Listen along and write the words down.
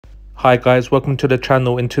Hi guys, welcome to the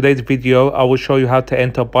channel. In today's video, I will show you how to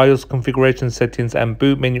enter BIOS configuration settings and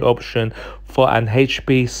boot menu option for an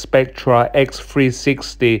HP Spectre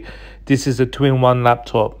X360. This is a 2-in-1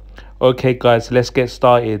 laptop. Okay guys, let's get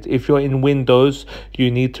started. If you're in Windows, you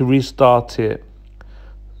need to restart it.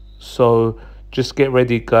 So just get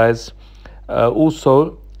ready guys.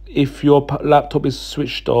 Also, if your laptop is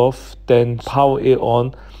switched off, then power it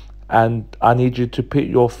on, and I need you to put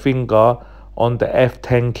your finger on the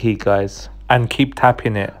F10 key guys and keep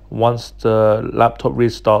tapping it once the laptop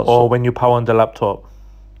restarts or when you power on the laptop.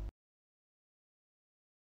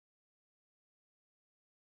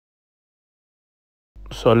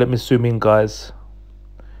 So let me zoom in guys.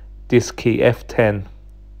 This key F10.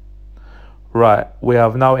 Right, we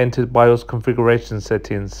have now entered BIOS configuration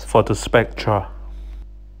settings for the Spectre.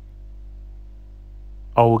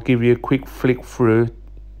 I will give you a quick flick through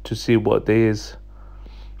to see what there is.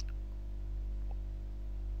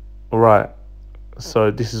 Right,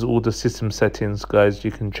 so this is all the system settings guys you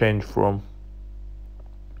can change from.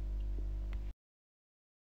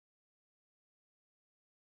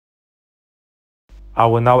 I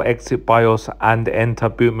will now exit BIOS and enter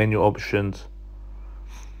boot menu options.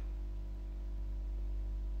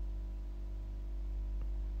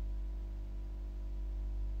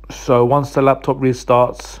 So once the laptop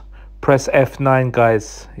restarts, press F9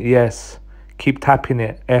 guys. Yes, keep tapping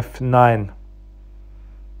it, F9.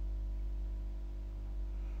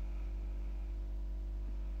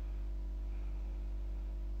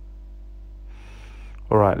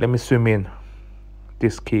 Alright, let me zoom in.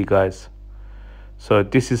 This key guys. So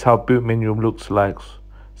this is how boot menu looks like,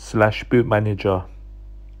 / boot manager.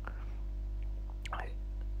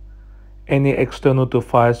 Any external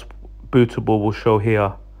device bootable will show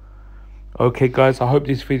here. Okay guys, I hope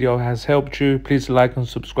this video has helped you. Please like and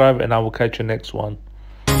subscribe, and I will catch you next one.